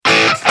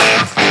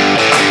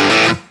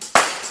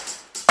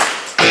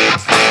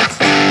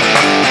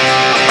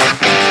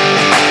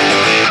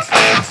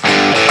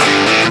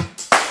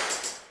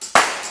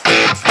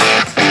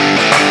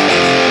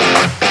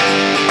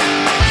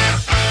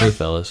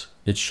fellas.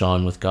 It's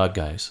Sean with God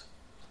Guys.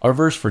 Our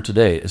verse for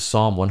today is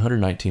Psalm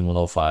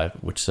 119:105,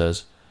 which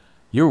says,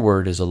 "Your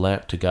word is a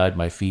lamp to guide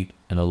my feet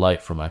and a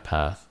light for my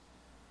path."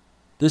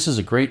 This is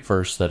a great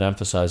verse that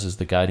emphasizes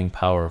the guiding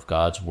power of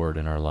God's word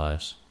in our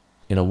lives.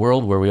 In a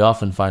world where we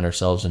often find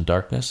ourselves in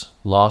darkness,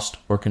 lost,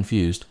 or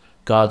confused,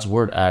 God's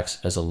word acts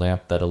as a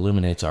lamp that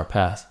illuminates our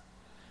path.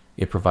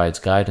 It provides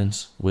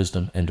guidance,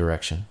 wisdom, and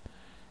direction.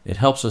 It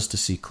helps us to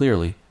see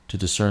clearly, to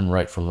discern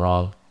right from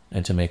wrong,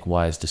 and to make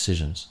wise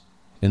decisions.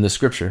 In the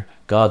scripture,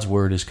 God's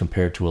word is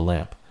compared to a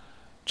lamp.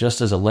 Just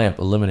as a lamp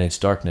illuminates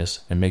darkness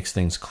and makes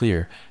things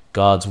clear,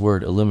 God's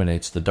word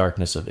illuminates the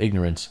darkness of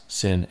ignorance,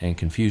 sin, and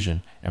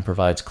confusion, and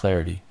provides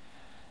clarity.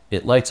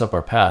 It lights up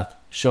our path,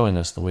 showing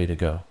us the way to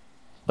go.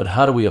 But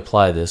how do we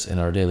apply this in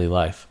our daily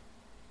life?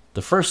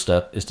 The first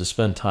step is to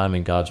spend time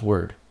in God's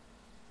word.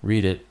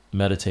 Read it,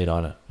 meditate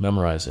on it,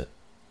 memorize it.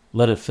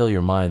 Let it fill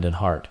your mind and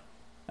heart.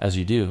 As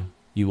you do,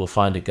 you will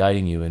find it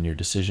guiding you in your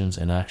decisions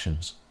and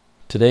actions.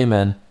 Today,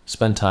 men,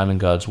 spend time in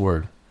God's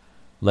word.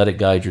 Let it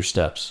guide your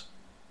steps.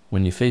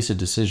 When you face a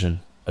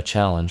decision, a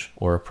challenge,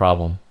 or a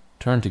problem,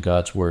 turn to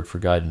God's word for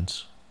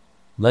guidance.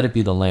 Let it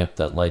be the lamp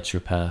that lights your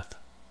path.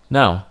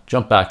 Now,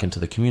 jump back into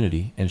the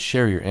community and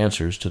share your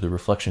answers to the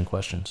reflection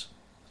questions.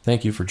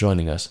 Thank you for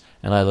joining us,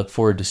 and I look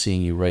forward to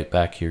seeing you right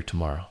back here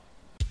tomorrow.